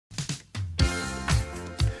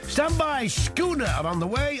Stand by, Schooner are on the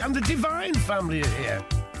way, and the Divine family are here.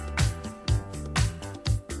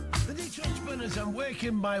 The Detroit Spinners, I'm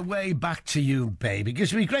working my way back to you, babe. It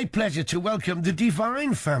gives me great pleasure to welcome the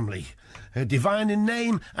Divine family. Divine in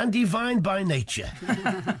name and divine by nature.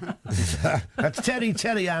 That's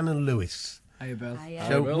terri-ann and Lewis. Hiya, Bill.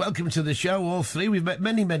 So welcome to the show, all three. We've met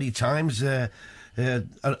many times on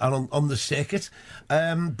the circuit.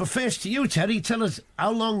 But first to you, Terry, tell us,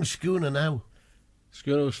 how long Schooner now?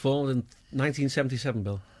 Schooner was formed in 1977,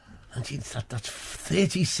 Bill. That's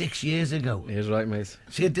 36 years ago. He's right, mate.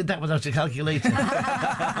 See, I did that without a calculator.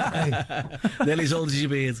 Nearly as old as your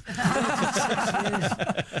beard.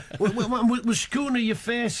 Was Schooner your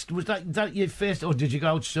first? Was that your first, or did you go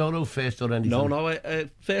out solo first or anything? No. I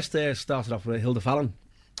first started off with Hilda Fallon.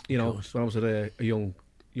 You know, when I was a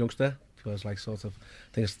youngster. I was like sort of,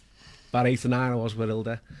 I think it's about 8 or 9 I was with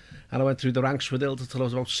Hilda. And I went through the ranks with Hilda till I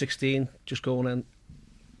was about 16, just going in.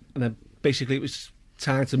 And then basically it was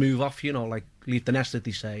time to move off, you know, like leave the nest, as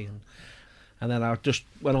they say. And then I just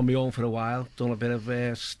went on my own for a while, done a bit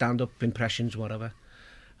of stand-up impressions, whatever.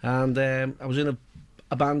 And I was in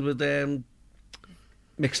a band with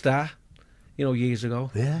Mick Starr, you know, years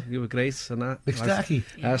ago. Yeah. You were great and that. Mick Starkey?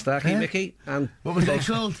 Starkey, Yeah. Mickey. And what was they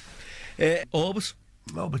called? Orbit.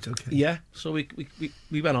 Orbit, okay. Yeah, so we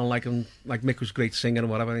went on like Mick was a great singer and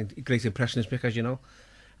whatever, and great impressionist Mick, as you know.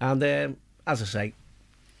 And as I say,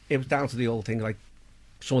 it was down to the old thing, like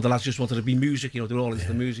some of the lads just wanted to be music, you know, they were all into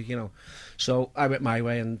the music, you know. So I went my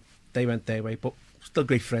way and they went their way, but still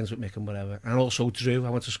great friends with Mick and whatever. And also Drew, I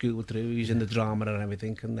went to school with Drew, he's in the drama and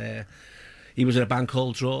everything, and he was in a band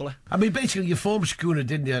called Drawler. I mean, basically, you formed Schooner,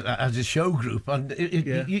 didn't you, as a show group? And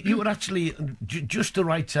you were actually just the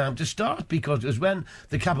right time to start, because it was when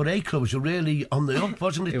the cabaret clubs were really on the up,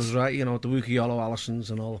 wasn't it? It was right, you know, the Wookie Yellow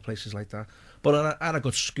Allisons and all the places like that. But I had a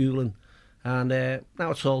good schooling. And now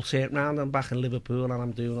it's all turned round. I'm back in Liverpool and I'm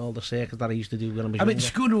doing all the circuit that I used to do when I was younger. I mean,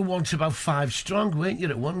 Schooner were once about 5 strong, weren't you,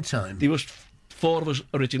 at one time? There was 4 of us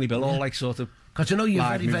originally, Bill, all like sort of. Because I know you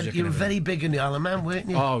were very big in the Isle of Man, weren't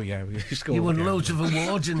you? Oh, yeah. We used to go. You won loads of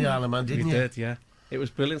awards in the Isle of Man, didn't you? We did, yeah. It was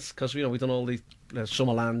brilliant because, you know, we'd done all the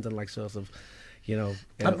Summerland and like sort of, you know,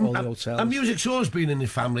 all the hotels. And music's always been in the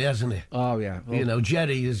family, hasn't it? Oh, yeah. Well, you know,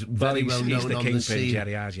 Jerry is very well known the on the scene.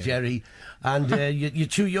 Jerry has, yeah. Jerry. And your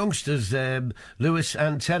 2 youngsters, Lewis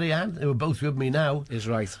and terri-ann, who are both with me now. Is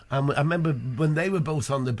right. And I remember when they were both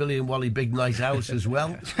on the Billy and Wally Big Night Out as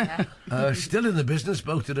well. Still in the business,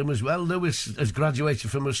 both of them as well. Lewis has graduated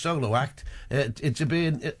from a solo act to be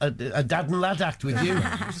a dad and lad act with you.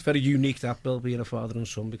 It's very unique, that, Bill, being a father and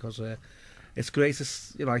son, because it's great.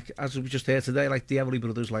 It's, you know, like, as we just heard today, like the Everly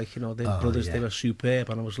brothers, like, you know, the brothers, they were superb,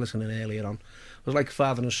 and I was listening earlier on. It was like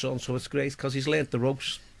father and son, so it's great because he's learnt the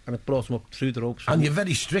ropes. And it brought him up through the ropes. And you're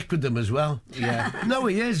very strict with them as well. Yeah. No,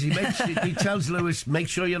 he is. He tells Lewis, make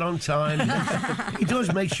sure you're on time. He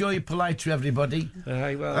does make sure you're polite to everybody.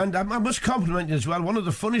 Well. And I must compliment you as well. One of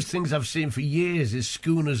the funniest things I've seen for years is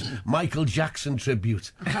Schooner's Michael Jackson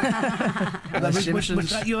tribute. Was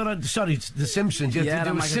that your... Sorry, The Simpsons. Yeah,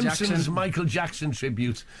 there was Simpsons Jackson. Michael Jackson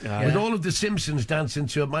tribute. With all of the Simpsons dancing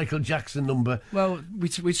to a Michael Jackson number. Well,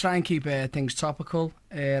 we try and keep things topical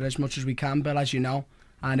as much as we can, Bill, as you know.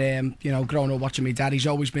 And, you know, growing up watching my dad, he's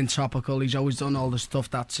always been topical. He's always done all the stuff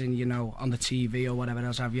that's in, you know, on the TV or whatever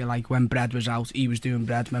else have you. Like when Bread was out, he was doing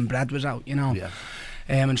Bread when Bread was out, you know. Yeah.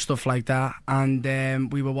 And stuff like that.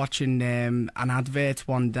 And we were watching an advert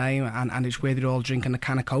one day, and it's where they're all drinking a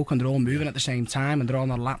can of Coke and they're all moving at the same time and they're all on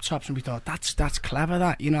their laptops, and we thought, that's clever,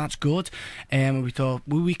 that, you know, that's good. And we thought,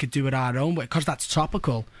 well, we could do it our own way, because that's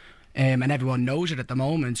topical. And everyone knows it at the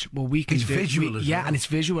moment. Well, we can it's visual as well. And it's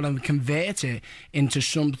visual, and we convert it into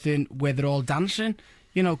something where they're all dancing.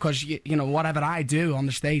 You know, because you know, whatever I do on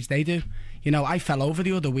the stage, they do. You know, I fell over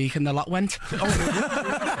the other week and the lot went.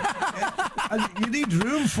 And you need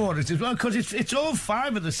room for it as well, because it's all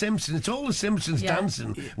 5 of the Simpsons. It's all the Simpsons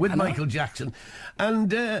dancing with Michael Jackson.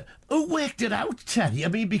 And who worked it out, Terry? I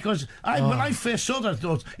mean, because when I first saw that, I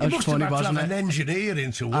thought, it must have had to have an engineer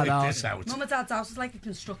in to work this out. Mum and Dad's house was like a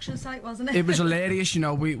construction site, wasn't it? It was hilarious, you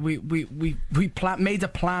know. We made a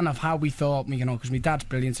plan of how we thought, you know, because my dad's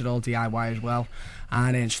brilliant at all DIY as well,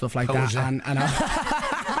 and stuff like that.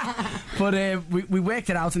 But we worked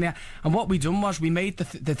it out in there, and what we done was we made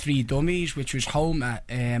the 3 dummies, which was Homer,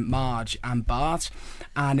 Marge and Bart.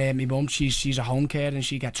 And my mum, she's a home care, and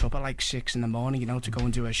she gets up at like 6 in the morning, you know, to go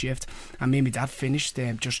and do her shift. And me and my dad finished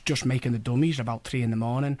just making the dummies about 3 in the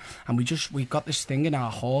morning, and we got this thing in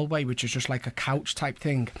our hallway, which is just like a couch type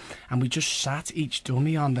thing, and we just sat each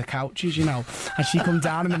dummy on the couches, you know. And she come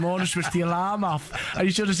down in the morning, switched the alarm off, and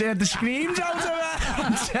you should have heard the screams out of her.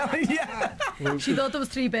 I'm telling you. She thought there was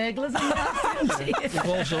 3 burglars in there. We've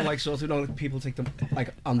also like sort of, you know, like, people take them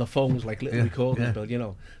like on the phones, like little recordings, but you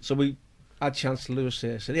know. So we had a chance to Lewis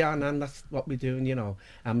said, yeah, Nan, that's what we're doing, you know.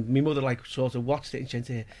 And my mother like sort of watched it and she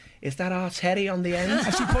said, is that our Terry on the end?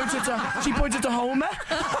 And she pointed to Homer.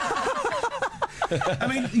 I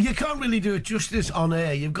mean, you can't really do it justice on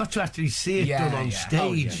air. You've got to actually see it done on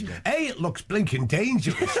stage. It looks blinking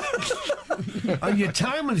dangerous. And your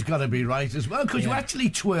timing's got to be right as well, because you actually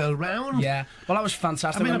twirl round. Yeah, well, that was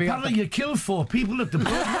fantastic. I mean, apparently you killed 4 people at the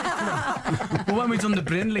bar. Well, when we done the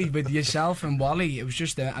Brindley with yourself and Wally, it was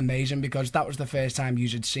just amazing, because that was the first time you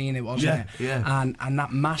had seen it, wasn't it? Yeah. And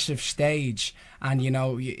that massive stage, and you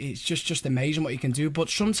know, it's just amazing what you can do. But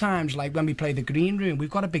sometimes, like when we play the Green Room, we've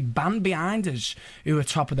got a big band behind us who are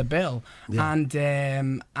top of the bill, and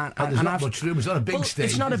there's not much room. It's not a big stage.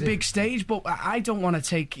 It's not a big stage, but I don't want to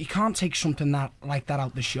take. You can't take something like that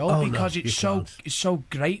out the show, because it's so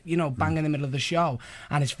great, you know, bang in the middle of the show,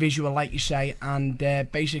 and it's visual, like you say, and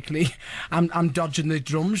basically, I'm dodging the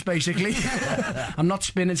drums. Basically, I'm not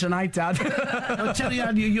spinning tonight, Dad.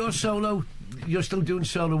 Terri-ann, you're solo. You're still doing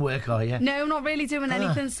solo work, are you? No, not really doing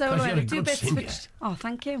anything solo. You're a do good bits singer. Oh,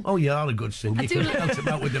 thank you. Oh, you are a good singer. You can belt him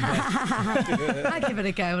out with the breath. I give it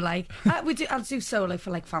a go. Like I'll do solo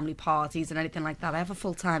for like family parties and anything like that. I have a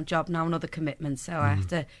full-time job now and other commitments, so I have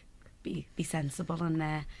to be sensible and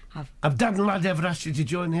Have Dad and Lad ever asked you to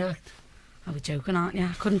join the act? I was joking, aren't you?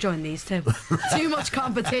 I couldn't join these two. Too much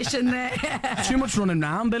competition there. Too much running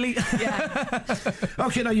round, Billy. Yeah.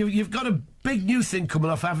 OK, now you've got a big new thing coming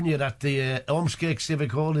off, haven't you, at the Ormskirk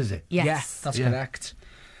Civic Hall, is it? Yes. That's correct.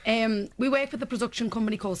 We work with a production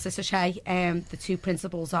company called Sister Shay. The 2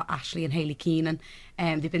 principals are Ashley and Hayley Keenan.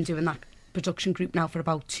 They've been doing that production group now for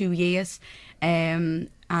about 2 years. And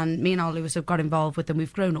me and Lewis have got involved with them.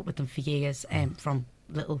 We've grown up with them for years, from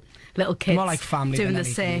little kids. More like family doing than the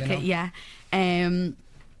anything, circuit, you know?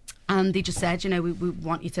 And they just said, you know, we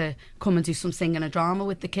want you to come and do some singing and drama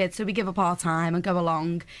with the kids. So we give up our time and go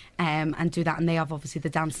along and do that. And they have obviously the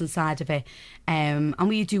dancing side of it. And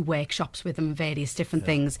we do workshops with them and various different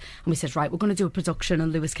things. And we said, right, we're going to do a production.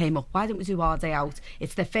 And Lewis came up, why don't we do Our Day Out?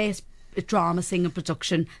 It's their first drama singing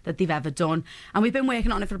production that they've ever done, and we've been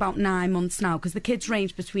working on it for about 9 months now, because the kids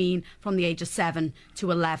range from the age of 7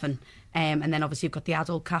 to 11, and then obviously you've got the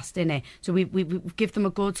adult cast in it, so we give them a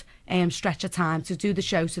good stretch of time to do the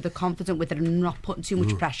show, so they're confident with it and not putting too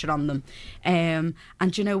much pressure on them. And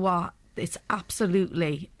you know what, it's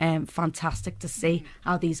absolutely fantastic to see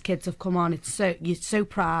how these kids have come on. You're so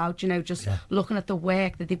proud, you know, just looking at the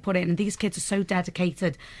work that they put in. And these kids are so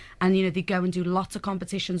dedicated. And, you know, they go and do lots of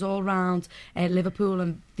competitions all around Liverpool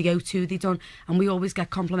and the O2 they've done. And we always get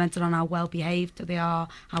complimented on how well-behaved they are,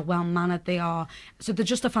 how well-mannered they are. So they're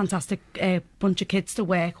just a fantastic bunch of kids to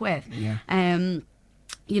work with. Yeah.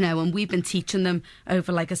 You know, and we've been teaching them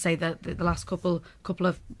over, like I say, the last couple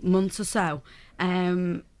of months or so.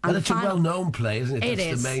 And it's a well-known play, isn't it?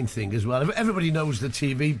 That's is. the main thing as well. Everybody knows the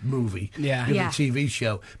TV movie, the TV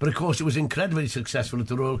show. But of course, it was incredibly successful at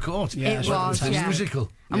the Royal Court. Yeah, it was a musical.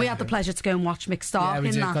 And we had the pleasure to go and watch Mick Stark in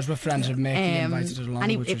that. Yeah, we did, because we're friends of Mick. He invited us along,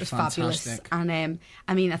 and which it was fantastic. Fabulous. And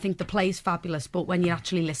I mean, I think the play's fabulous, but when you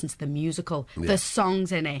actually listen to the musical, the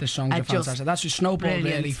songs in it, the songs are fantastic. That's a snowball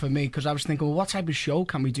really for me, because I was thinking, well, what type of show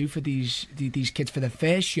can we do for these kids for the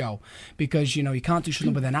first show? Because, you know, you can't do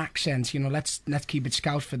something with an accent. You know, let's keep it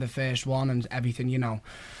scout for the first one and everything, you know.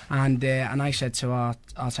 And I said to our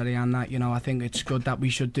Terri-ann that, you know, I think it's good that we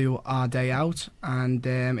should do Our Day Out, and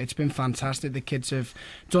it's been fantastic. The kids have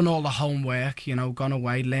done all the homework, you know, gone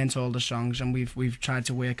away, learnt all the songs, and we've tried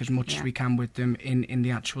to work as much as we can with them in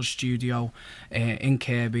the actual studio in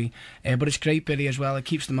Kirby. But it's great, Billy, as well. It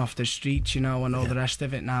keeps them off the streets, you know, and all the rest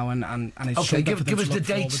of it now. And it's okay. Give us the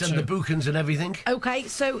dates and the bookings and everything. Okay,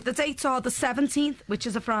 so the dates are the 17th, which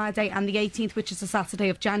is a Friday, and the 18th, which is a Saturday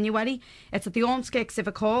of January. It's at the Ormskirk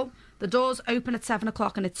Civic Hall. The doors open at 7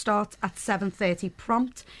 o'clock and it starts at 7:30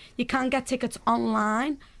 prompt. You can get tickets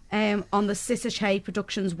online on the Sister Shay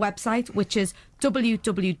Productions website, which is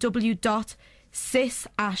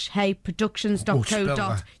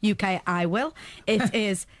www.sishayproductions.co.uk. I will. It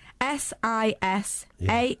is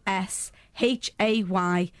SISASHAY,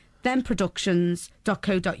 then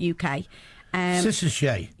productions.co.uk. Sister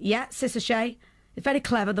Shay. Yeah, Sister Shay. It's very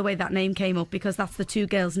clever the way that name came up, because that's the 2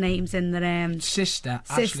 girls' names in their sister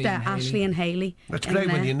Ashley and Hayley. That's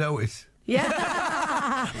great when you know it.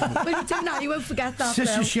 Yeah. When you do that, you won't forget that.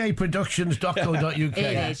 SisterShayProductions.co.uk.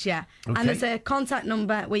 It is, yeah. Okay. And there's a contact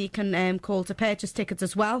number where you can call to purchase tickets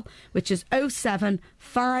as well, which is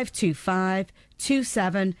 07525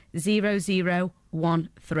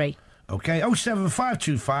 270013. Okay,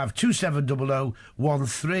 07525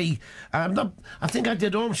 270013. I think I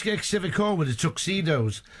did Ormskirk Civic Hall with the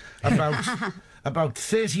tuxedos about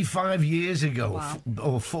 35 years ago,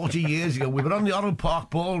 or 40 years ago. We were on the Orrell Park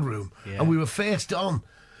Ballroom, and we were first on.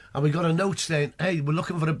 And we got a note saying, hey, we're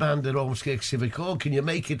looking for a band at Ormskirk Civic Hall. Can you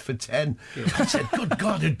make it for 10? Yeah. I said, good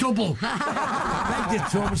God, a double. Make it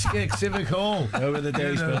to Ormskirk Civic Hall. Over the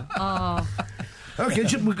days, Bill. Oh. OK,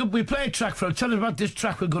 we play a track for it. Tell us about this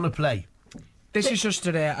track we're going to play. This is just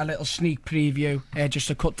a little sneak preview, just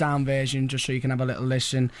a cut-down version, just so you can have a little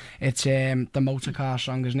listen. It's the motorcar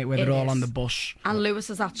song, isn't it, where they're all on the bus. And Lewis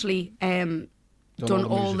has actually... done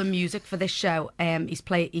all the music for this show.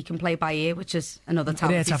 He can play by ear, which is another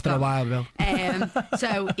talent. It's after a while, Bill.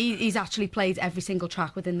 So he's actually played every single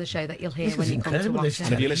track within the show that you'll hear when you come to watch it.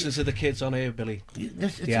 Have you listened to the kids on here, Billy?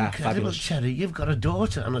 It's incredible, Terry. You've got a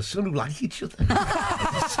daughter and a son who like each other.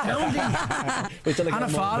 It's astounding. And a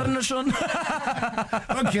father and a son.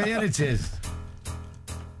 OK, here it is.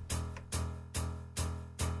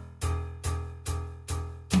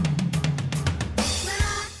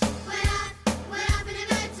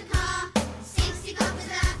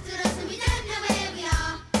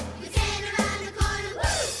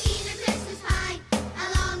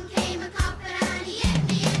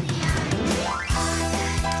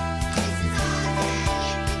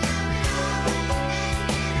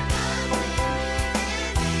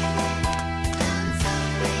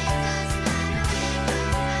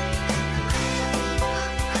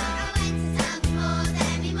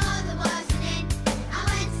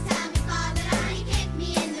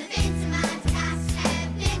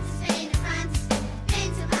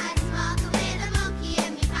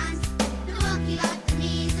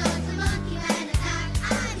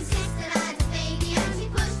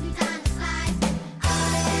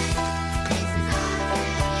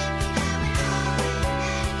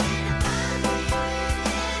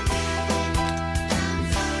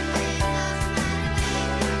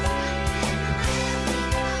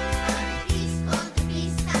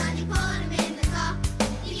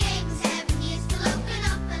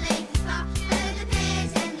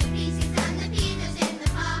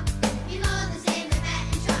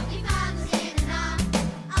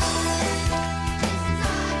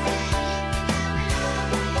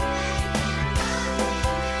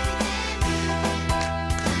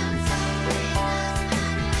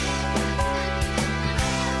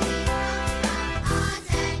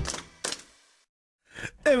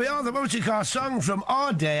 Here we are, the motorcar song from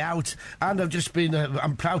Our Day Out, and I've just been,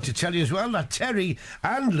 I'm proud to tell you as well that Terry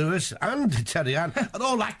and Lewis and Terri-Ann are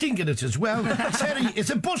all acting in it as well. Terry is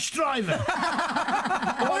a bus driver.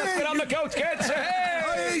 Get on the coach, kids!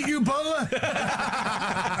 Hey, you bother!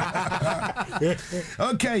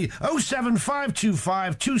 OK,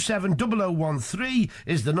 07525 270013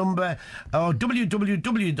 is the number, or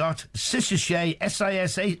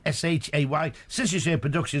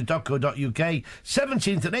www.sishay.productions.co.uk,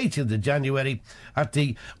 17th and 18th of January at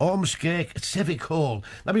the Ormskirk Civic Hall.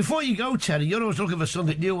 Now, before you go, Terry, you're always looking for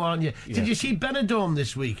something new, aren't you? Yeah. Did you see Benidorm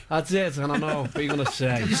this week? I did, and I know what you're going to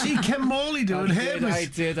say. Did you see Ken Morley doing Herbert? I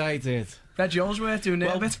did. That yours were doing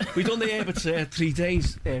Herbert. We done the Herbert 3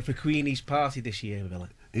 days for Queenie's party this year, Billy.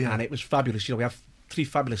 Yeah. And it was fabulous. You know, we have 3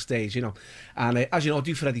 fabulous days, you know. And as you know, I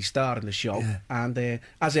do Freddie Starr in the show. Yeah. And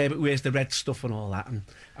as Herbert wears the red stuff and all that. And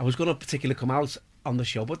I was going to particularly come out on the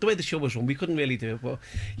show, but the way the show was run, we couldn't really do it. But,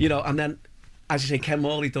 you know, and then, as you say, Ken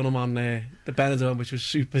Morley done him on the Benidorm, which was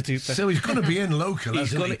super duper. So he's going to be in local,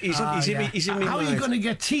 he's in me. How are you going to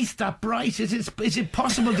get teeth that bright? Is it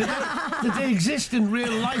possible? Did they exist in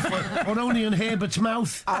real life or only in Herbert's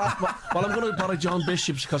mouth? Well, I'm going to borrow John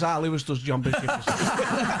Bishop's because Lewis does John Bishop's.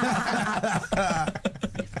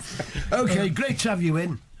 OK, great to have you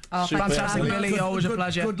in. Oh, fantastic, Billy. Always a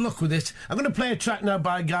pleasure. Good luck with it. I'm going to play a track now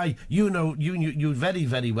by a guy you know very,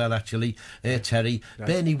 very well, actually, Terry. Right.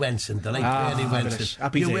 Bernie Wenson, the late Bernie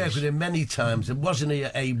Wenson. You worked with him many times. And wasn't he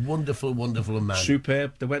a wonderful, wonderful man?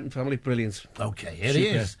 Superb. The Wenton family, brilliant. OK, here he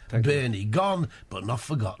is. Bernie, gone but not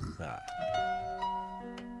forgotten.